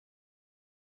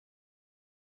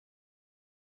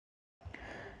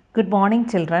Good morning,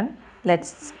 children.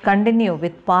 Let's continue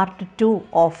with part 2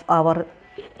 of our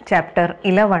chapter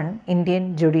 11,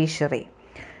 Indian Judiciary.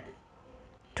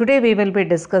 Today we will be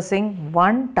discussing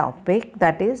one topic,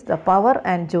 that is the power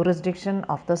and jurisdiction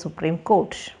of the Supreme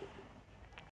Court.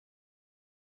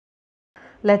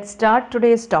 Let's start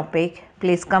today's topic.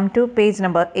 Please come to page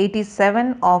number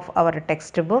 87 of our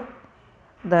textbook.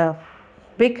 The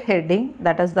big heading,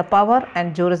 that is the power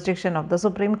and jurisdiction of the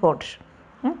Supreme Court.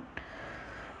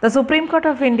 The Supreme Court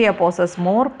of India possesses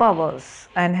more powers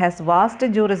and has vast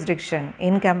jurisdiction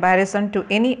in comparison to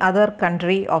any other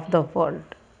country of the world.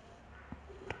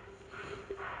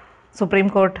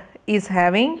 Supreme Court is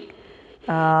having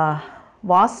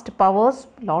vast powers,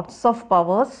 lots of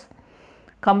powers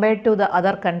compared to the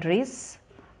other countries.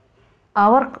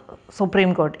 Our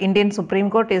Supreme Court, Indian Supreme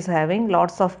Court, is having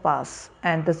lots of powers,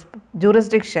 and this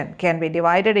jurisdiction can be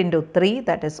divided into three,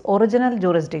 that is original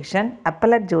jurisdiction,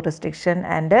 appellate jurisdiction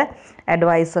and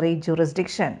advisory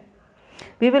jurisdiction.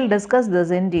 We will discuss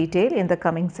this in detail in the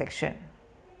coming section. In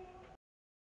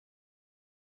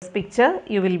this picture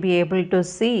you will be able to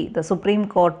see the Supreme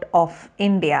Court of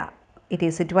India. It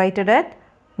is situated at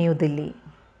New Delhi.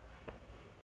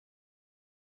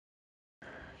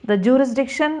 The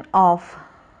jurisdiction of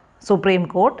Supreme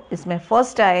Court इसमें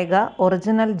first आएगा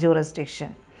original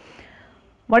jurisdiction.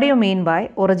 What do you mean by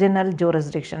original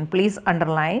jurisdiction? Please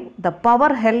underline the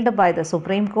power held by the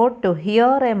Supreme Court to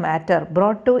hear a matter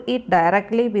brought to it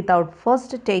directly without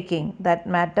first taking that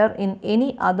matter in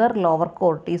any other lower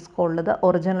court is called the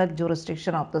original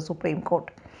jurisdiction of the Supreme Court.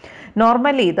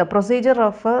 Normally, the procedure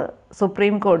of a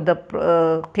Supreme Court,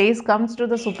 the case comes to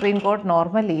the Supreme Court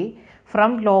normally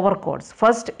from lower courts.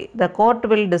 First, the court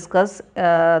will discuss,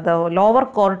 the lower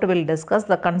court will discuss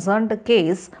the concerned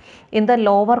case in the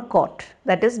lower court,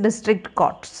 that is district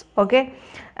courts. Okay,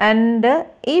 and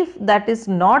if that is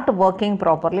not working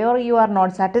properly or you are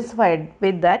not satisfied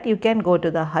with that, you can go to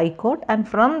the High Court, and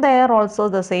from there also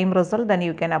the same result, then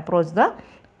you can approach the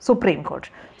Supreme Court.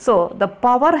 So, the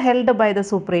power held by the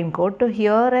Supreme Court to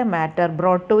hear a matter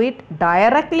brought to it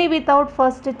directly without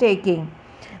first taking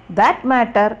that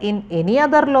matter in any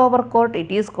other lower court, it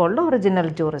is called original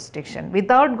jurisdiction.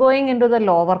 Without going into the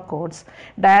lower courts,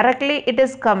 directly it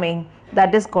is coming,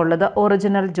 that is called the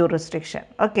original jurisdiction.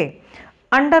 Okay.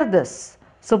 Under this,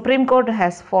 Supreme Court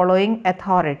has following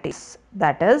authorities.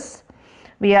 That is,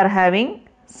 we are having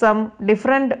some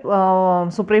different,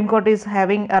 Supreme Court is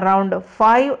having around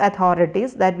 5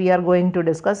 authorities that we are going to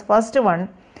discuss. First one,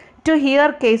 to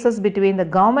hear cases between the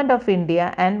Government of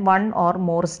India and one or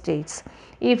more states.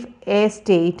 If a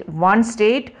state, one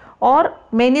state or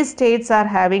many states are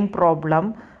having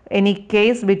problem, any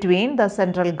case between the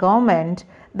central government,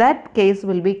 that case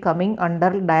will be coming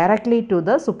under directly to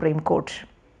the Supreme Court.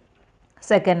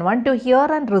 Second one, to hear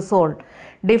and resolve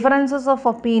differences of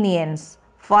opinions,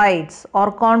 fights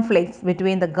or conflicts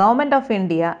between the Government of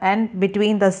India and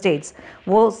between the states.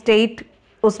 वो state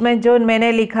उसमें जो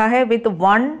मैंने लिखा है with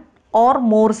one or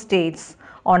more states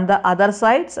on the other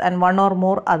sides and one or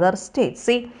more other states.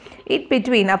 See, it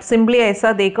between, अब simply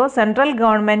ऐसा देखो, central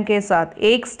government के साथ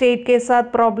एक स्टेट के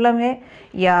साथ प्रॉब्लम है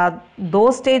या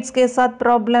दो स्टेट्स के साथ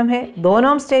प्रॉब्लम है,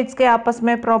 दोनों स्टेट्स के आपस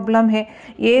में प्रॉब्लम है,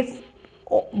 ये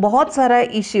बहुत सारा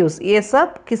इश्यूज, ये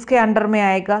सब किसके अंडर में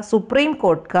आएगा? सुप्रीम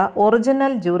कोर्ट का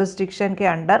ओरिजिनल ज्यूरिसडिक्शन के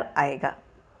अंडर आएगा.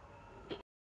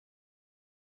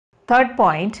 Third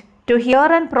point, to hear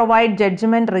and provide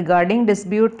judgment regarding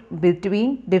dispute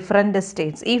between different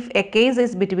states. If a case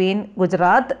is between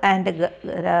Gujarat and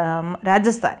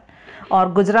Rajasthan, or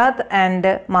Gujarat and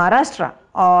Maharashtra,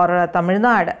 or Tamil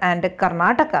Nadu and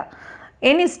Karnataka,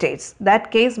 any states, that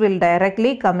case will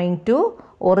directly coming to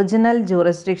original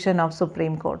jurisdiction of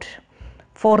Supreme Court.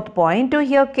 Fourth point, to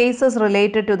hear cases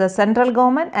related to the central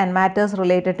government and matters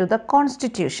related to the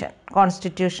constitution,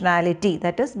 constitutionality,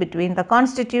 that is between the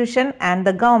constitution and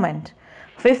the government.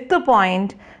 Fifth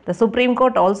point, the Supreme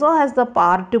Court also has the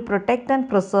power to protect and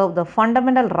preserve the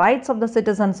fundamental rights of the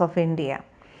citizens of India.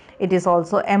 It is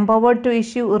also empowered to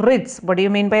issue writs. What do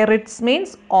you mean by writs?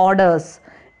 Means orders.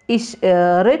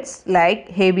 Writs like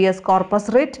habeas corpus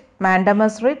writ,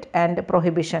 mandamus writ and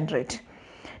prohibition writ.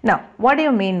 Now, what do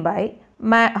you mean by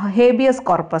habeas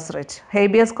corpus writ?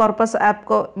 Habeas corpus,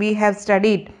 we have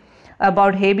studied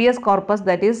about habeas corpus,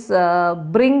 that is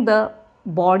bring the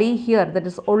body here, that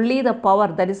is only the power,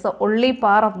 that is the only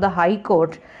power of the High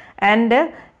Court, and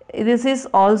this is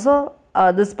also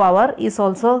this power is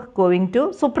also going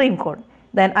to Supreme Court.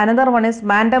 Then another one is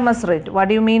mandamus writ. What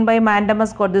do you mean by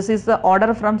mandamus court? This is the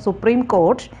order from Supreme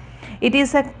Court. It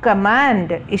is a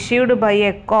command issued by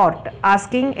a court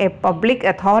asking a public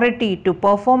authority to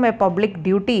perform a public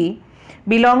duty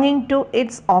belonging to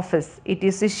its office. It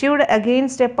is issued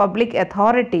against a public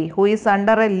authority who is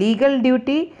under a legal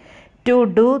duty to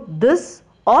do this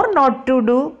or not to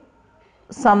do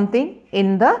something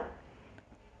in the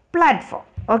platform.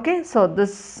 Okay, so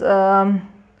this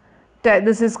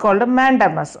is called a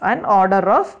mandamus, an order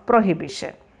of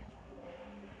prohibition.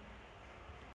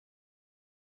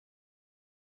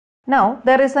 Now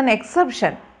there is an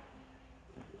exception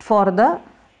for the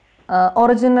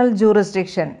original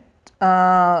jurisdiction,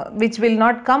 which will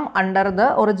not come under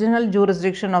the original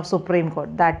jurisdiction of Supreme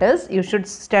Court. That is, you should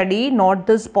study, note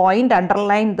this point,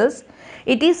 underline this.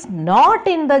 It is not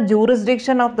in the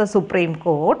jurisdiction of the Supreme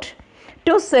Court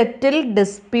to settle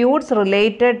disputes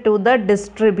related to the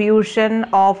distribution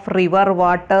of river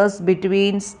waters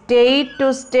between state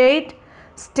to state,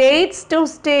 states to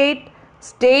state,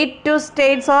 state to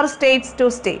states or states to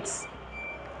states.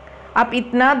 अब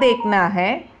इतना देखना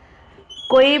है,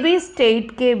 कोई भी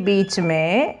state के बीच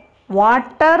में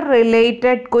water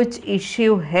related कुछ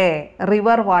issue है,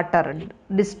 river water,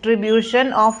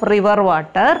 distribution of river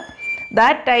water,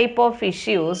 that type of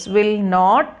issues will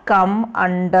not come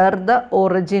under the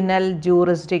original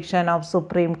jurisdiction of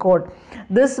Supreme Court.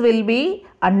 This will be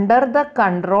under the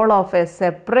control of a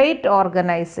separate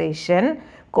organization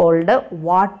called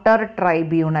Water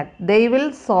Tribunal. They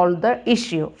will solve the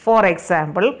issue. For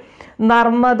example,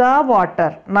 Narmada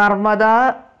water, Narmada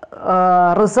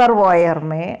reservoir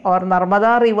में और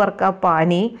Narmada river का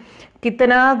पानी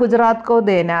कितना गुजरात को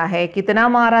देना है, कितना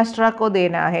महाराष्ट्र को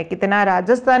देना है, कितना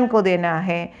राजस्थान को देना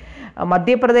है,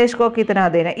 मध्य प्रदेश को कितना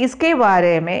देना है, इसके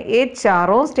बारे में ये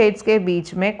चारों स्टेट्स के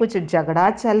बीच में कुछ झगड़ा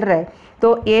चल रहा है,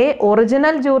 तो ये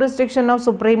original jurisdiction of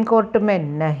supreme court में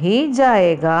नहीं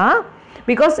जाएगा,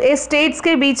 बिकॉज ये स्टेट्स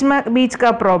के बीच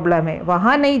का प्रॉब्लम है,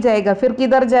 वहाँ नहीं जाएगा, फिर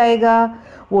किधर जाएगा,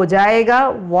 वो जाएगा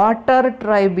water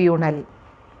tribunal.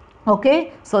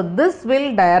 Okay, so this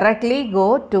will directly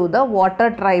go to the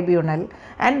water tribunal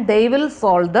and they will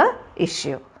solve the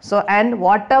issue. So, and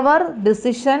whatever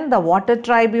decision the water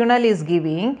tribunal is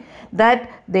giving,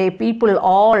 that the people,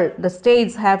 all the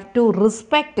states have to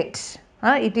respect it.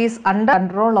 It is under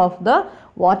control of the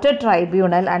water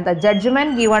tribunal and the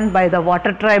judgment given by the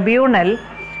water tribunal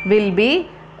will be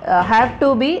have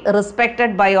to be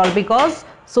respected by all, because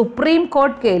supreme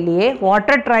court के लिए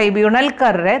water tribunal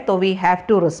कर रहे तो we have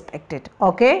to respect it.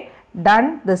 Okay, done.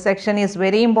 This section is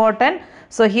very important.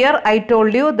 So here I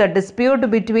told you the dispute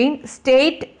between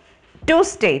state to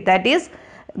state, that is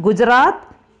Gujarat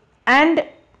and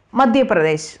Madhya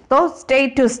Pradesh, तो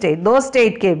state to state, दो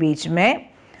state के बीच में.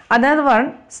 Another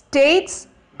one states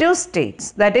to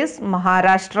states, that is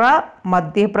Maharashtra,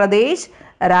 Madhya Pradesh,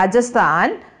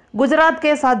 Rajasthan, Gujarat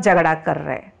के साथ झगड़ा कर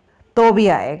रहे तो भी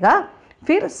आएगा.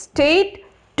 फिर स्टेट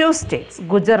टू स्टेट्स,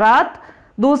 गुजरात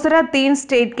दूसरा 3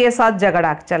 स्टेट के साथ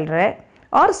झगड़ा चल रहा है,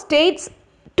 और states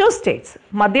to states,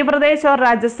 Madhya Pradesh और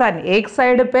राजस्थान एक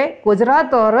साइड पे,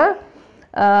 गुजरात और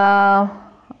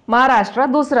महाराष्ट्र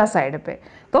दूसरा साइड पे,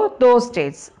 तो 2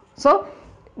 states. So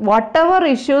whatever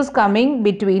issues coming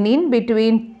in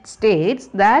between states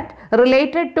that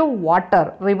related to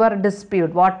water, river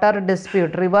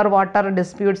dispute, river water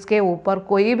disputes के ऊपर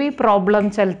कोई भी प्रॉब्लम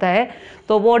चलता है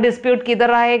तो वो डिस्प्यूट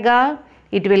किधर आएगा?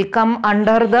 It will come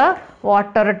under the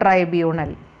water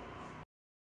tribunal.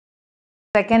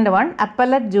 Second one,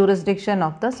 appellate jurisdiction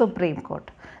of the Supreme Court.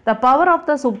 The power of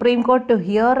the Supreme Court to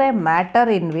hear a matter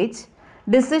in which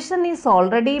decision is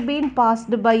already been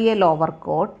passed by a lower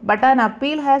court, but an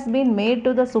appeal has been made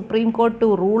to the Supreme Court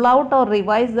to rule out or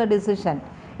revise the decision.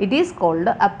 It is called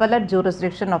appellate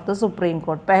jurisdiction of the Supreme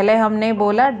Court. पहले हमने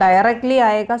बोला directly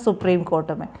आएगा supreme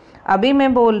court में, अभी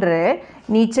मैं बोल रहे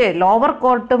नीचे लोअर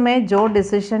कोर्ट में जो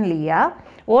डिसीजन लिया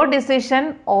वो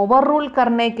डिसीजन ओवर रूल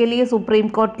करने के लिए सुप्रीम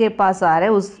कोर्ट के पास आ रहे,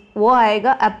 वो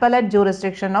आएगा appellate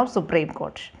jurisdiction of Supreme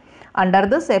Court. Under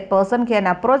this, a person can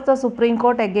approach the Supreme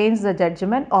Court against the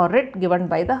judgment or writ given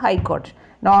by the High Court.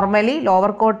 Normally, lower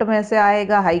court में से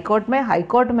आएगा High Court में, High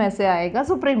Court में से आएगा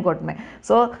Supreme Court में.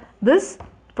 So, this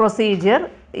procedure,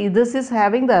 this is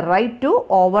having the right to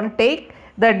overtake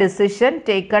the decision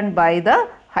taken by the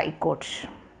High Court.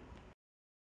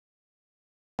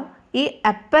 ये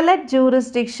appellate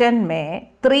jurisdiction में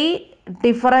 3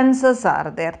 differences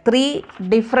are there, 3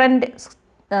 different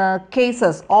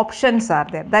cases, options are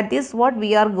there. That is what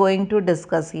we are going to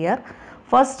discuss here.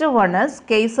 First one is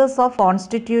cases of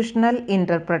constitutional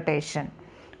interpretation.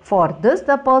 For this,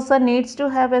 the person needs to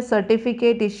have a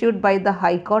certificate issued by the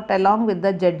High Court along with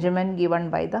the judgment given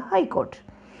by the High Court.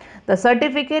 The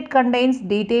certificate contains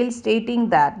details stating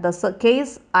that the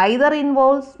case either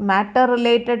involves matter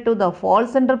related to the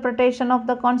false interpretation of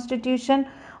the Constitution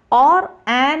or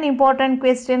an important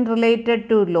question related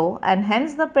to law, and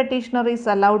hence the petitioner is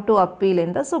allowed to appeal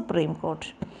in the Supreme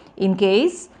Court. In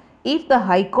case if the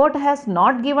High Court has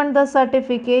not given the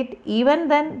certificate, even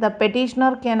then the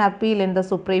petitioner can appeal in the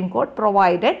Supreme Court,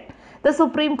 provided the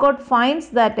Supreme Court finds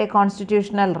that a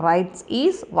constitutional right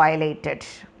is violated.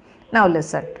 Now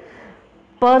listen,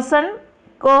 person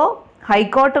को high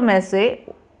court में से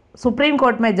supreme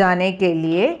court में जाने के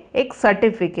लिए एक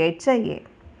certificate चाहिए.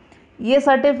 ये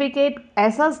सर्टिफिकेट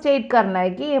ऐसा स्टेट करना है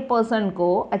कि ये पर्सन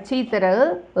को अच्छी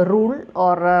तरह रूल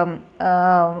और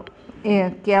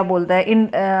क्या बोलता है इन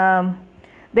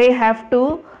they have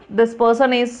to this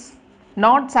person is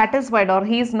not satisfied और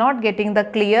he is not getting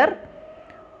the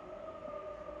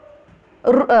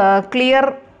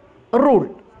clear rule,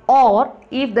 or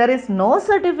if there is no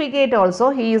certificate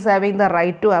also he is having the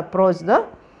right to approach the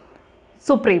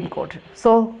Supreme Court.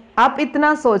 So आप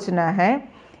इतना सोचना है,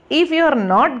 if you are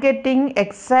not getting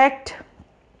exact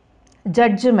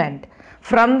judgment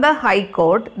from the High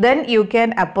Court, then you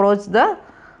can approach the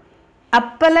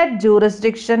appellate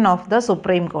jurisdiction of the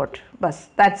Supreme Court. बस,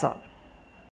 that's all.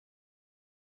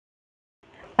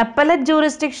 Appellate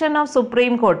jurisdiction of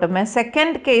Supreme Court में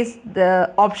second case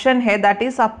the option है, that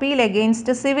is appeal against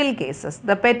civil cases.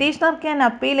 The petitioner can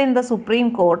appeal in the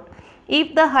Supreme Court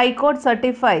if the High Court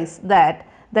certifies that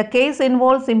the case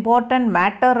involves important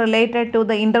matter related to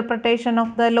the interpretation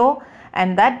of the law,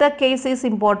 and that the case is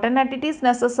important and it is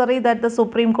necessary that the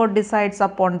Supreme Court decides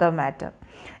upon the matter.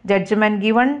 Judgment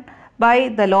given by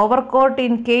the lower court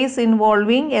in case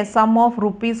involving a sum of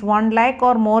rupees 1 lakh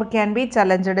or more can be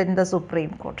challenged in the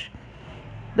Supreme Court.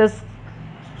 This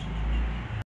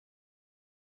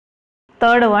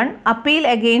third one, appeal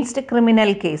against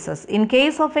criminal cases. In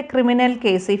case of a criminal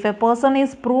case, if a person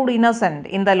is proved innocent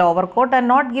in the lower court and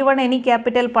not given any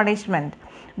capital punishment,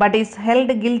 but is held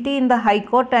guilty in the High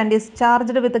Court and is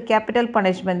charged with a capital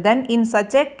punishment, then in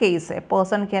such a case a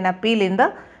person can appeal in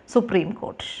the Supreme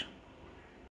Court.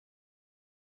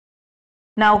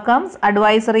 Now comes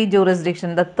advisory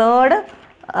jurisdiction, the third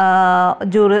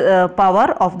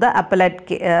power of the appellate,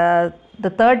 the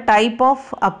third type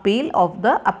of appeal of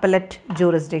the appellate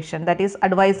jurisdiction, that is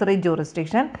advisory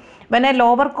jurisdiction. When a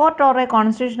lower court or a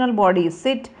constitutional body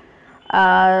sit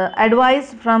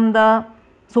advice from the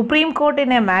Supreme Court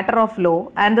in a matter of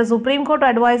law and the Supreme Court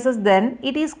advises, then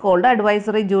it is called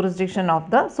advisory jurisdiction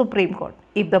of the Supreme Court.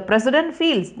 If the President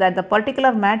feels that the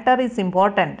particular matter is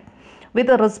important with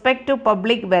respect to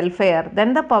public welfare,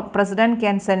 then the President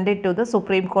can send it to the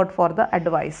Supreme Court for the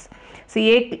advice. See,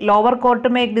 एक lower court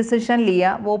में एक decision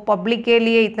लिया, वो public के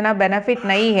लिए इतना benefit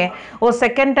नहीं है, वो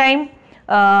second time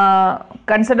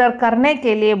consider करने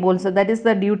के लिए बोल सकते. That is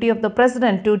the duty of the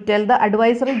President to tell the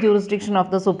advisory jurisdiction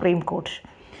of the Supreme Court.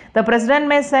 The President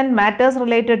may send matters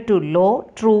related to law,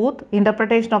 truth,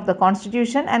 interpretation of the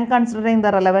Constitution and considering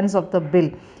the relevance of the bill.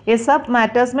 ये सब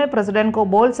matters में President को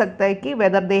बोल सकता है कि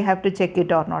whether they have to check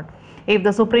it or not. If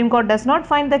the Supreme Court does not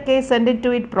find the case, send it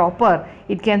to it proper,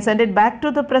 it can send it back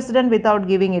to the President without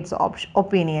giving its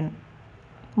opinion.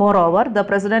 Moreover, the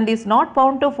President is not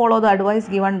bound to follow the advice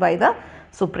given by the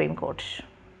Supreme Court.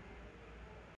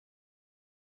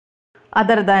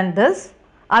 Other than this,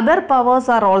 other powers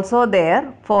are also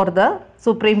there for the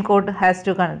Supreme Court has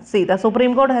to see. The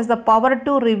Supreme Court has the power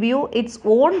to review its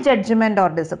own judgment or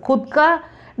decision. खुद का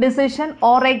decision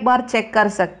और एक बार check कर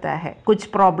सकता है, कुछ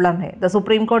problem है. The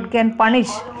Supreme Court can punish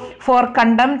for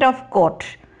contempt of court.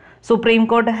 Supreme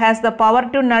Court has the power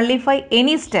to nullify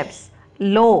any steps,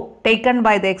 law taken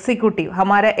by the executive.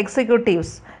 हमारे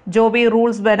executives जो भी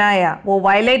rules बनाया वो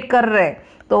violate कर रहे,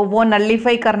 तो वो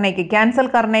नलिफाई करने की, कैंसिल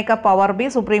करने का पावर भी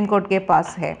सुप्रीम कोर्ट के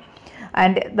पास है.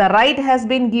 And the right has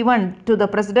been given to the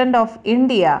president of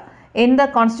India in the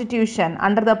constitution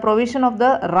under the provision of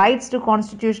the rights to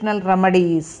constitutional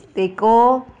remedies.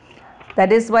 देखो,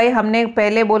 दैट इज वाई हमने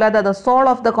पहले बोला था the soul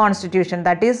of the constitution.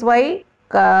 That is why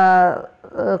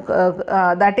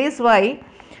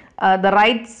the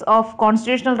rights of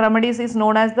constitutional remedies is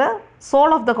known as the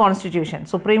soul of the Constitution.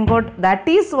 Supreme Court, that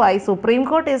is why Supreme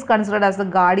Court is considered as the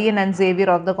guardian and savior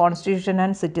of the Constitution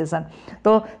and citizen.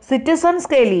 तो citizens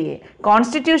के लिए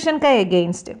Constitution का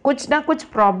against कुछ ना कुछ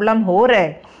problem हो रहा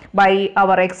है by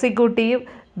our executive,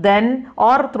 then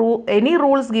or through any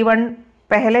rules given,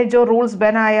 पहले जो रूल्स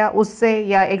बनाया उससे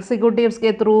या एग्जीक्यूटिव्स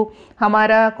के थ्रू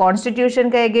हमारा कॉन्स्टिट्यूशन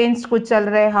के अगेंस्ट कुछ चल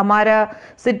रहे, हमारा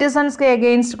सिटीजन्स के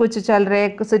अगेंस्ट कुछ चल रहे,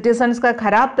 सिटीजन्स का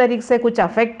खराब तरीके से कुछ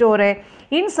अफेक्ट हो रहे.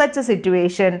 इन सच a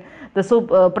situation the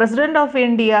president of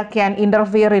India can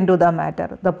interfere into the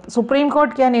matter, the supreme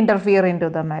court can interfere into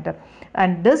the matter,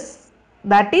 and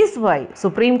that is why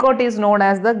Supreme Court is known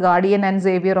as the guardian and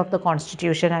savior of the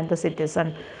Constitution and the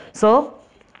citizen. So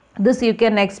This you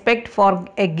can expect for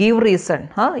a give reason.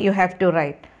 You have to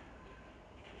write.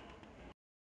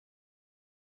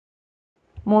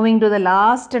 Moving to the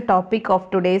last topic of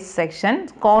today's section,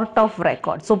 Court of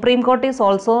Records. Supreme Court is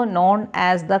also known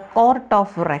as the Court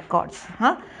of Records.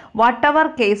 Whatever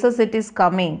cases it is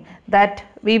coming, that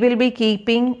we will be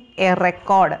keeping a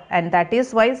record, and that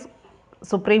is why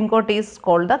Supreme Court is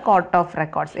called the Court of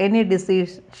Records. Any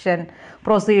decision,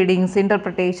 proceedings,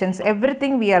 interpretations,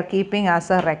 everything we are keeping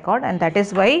as a record, and that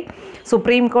is why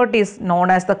Supreme Court is known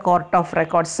as the Court of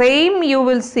Records. Same you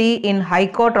will see in High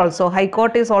Court also. High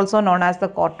Court is also known as the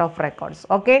Court of Records.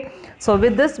 Okay. So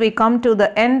with this we come to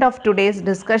the end of today's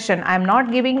discussion. I am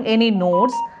not giving any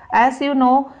notes. As you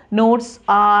know, notes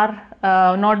are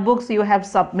notebooks you have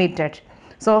submitted.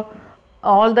 So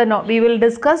we will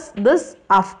discuss this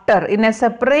after. In a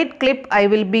separate clip I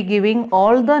will be giving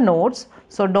all the notes,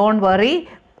 so don't worry.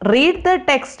 Read the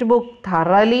textbook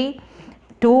thoroughly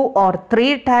 2 or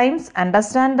 3 times,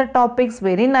 understand the topics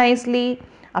very nicely.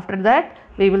 After that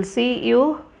we will see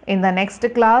you in the next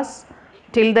class.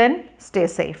 Till then, stay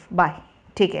safe. Bye.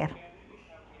 Take care.